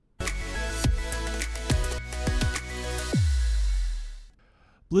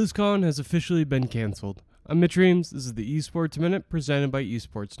BlizzCon has officially been cancelled. I'm Mitch Reams. This is the Esports Minute presented by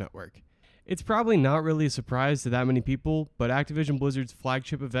Esports Network. It's probably not really a surprise to that many people, but Activision Blizzard's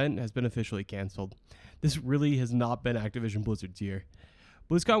flagship event has been officially cancelled. This really has not been Activision Blizzard's year.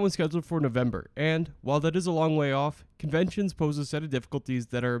 BlizzCon was scheduled for November, and while that is a long way off, conventions pose a set of difficulties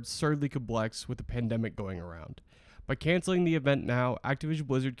that are absurdly complex with the pandemic going around. By canceling the event now, Activision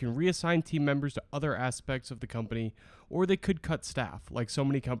Blizzard can reassign team members to other aspects of the company, or they could cut staff, like so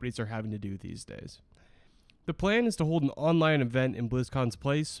many companies are having to do these days. The plan is to hold an online event in BlizzCon's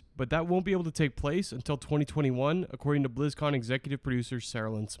place, but that won't be able to take place until 2021, according to BlizzCon executive producer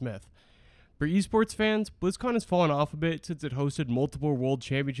Sarah Lynn Smith. For esports fans, BlizzCon has fallen off a bit since it hosted multiple world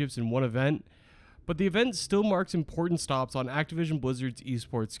championships in one event, but the event still marks important stops on Activision Blizzard's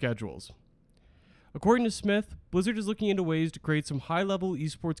esports schedules. According to Smith, Blizzard is looking into ways to create some high-level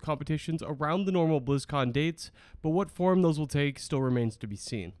esports competitions around the normal BlizzCon dates, but what form those will take still remains to be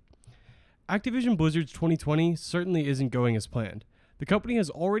seen. Activision Blizzard's 2020 certainly isn't going as planned. The company has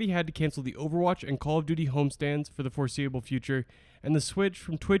already had to cancel the Overwatch and Call of Duty homestands for the foreseeable future, and the switch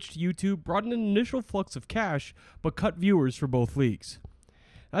from Twitch to YouTube brought in an initial flux of cash, but cut viewers for both leagues.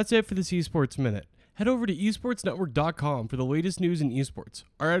 That's it for this Esports Minute. Head over to esportsnetwork.com for the latest news in esports.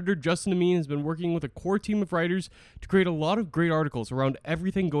 Our editor Justin Amin has been working with a core team of writers to create a lot of great articles around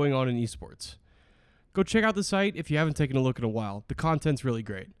everything going on in esports. Go check out the site if you haven't taken a look in a while. The content's really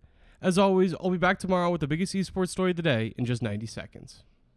great. As always, I'll be back tomorrow with the biggest esports story of the day in just 90 seconds.